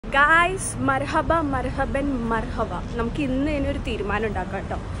Guys, marhaba, marhaban, marhaba. നമുക്ക് ഇന്ന് ഇതിനൊരു തീരുമാനം ഉണ്ടാക്കാം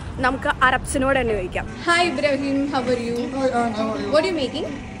കേട്ടോ. നമുക്ക് അറബ്സിനോട് തന്നെ ചോദിക്കാം. Hi Ibrahim, how are you? Hi Anne, how are you? What are you making?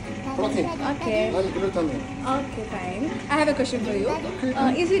 Protein. Okay. And gluten. Okay, fine. I have a question for you.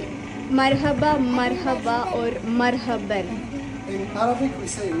 Is it marhaba, marhaba or marhaban? In Arabic we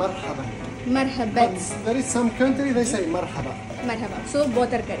say marhaba. Marhaban. But there is some country they say marhaba. Marhaba. So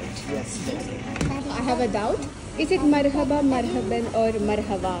both are correct. Yes. I have a doubt. Is it marhaba, marhaban or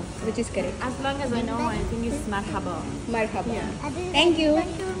marhaba? Which is correct? As long as I know, I think it's marhaba. Marhaba. Thank you.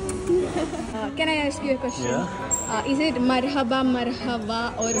 Can I ask you a question? Yeah. Is it marhaba, marhaba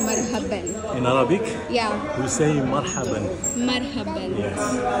or marhaban? In Arabic, Yeah, we say marhaban. marhaban. Yes.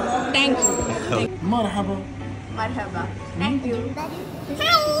 Thank you. Marhaba. Marhaba. Thank you.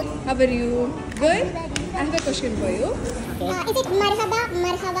 How are you? Good? I have a question for you. Is it marhaba,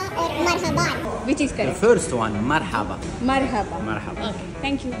 marhaba or marhaban? Which is The correct? first one, marhaba. Marhaba. Marhaba. Okay,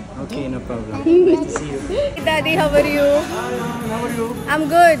 thank you. Okay, no problem. Hey, Daddy, how are you? I'm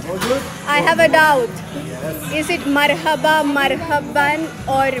good. I have a doubt. Is it marhaba, marhaban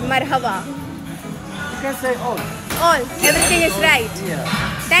or marhaba? You can say all. All. Everything is right.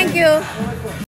 Thank you.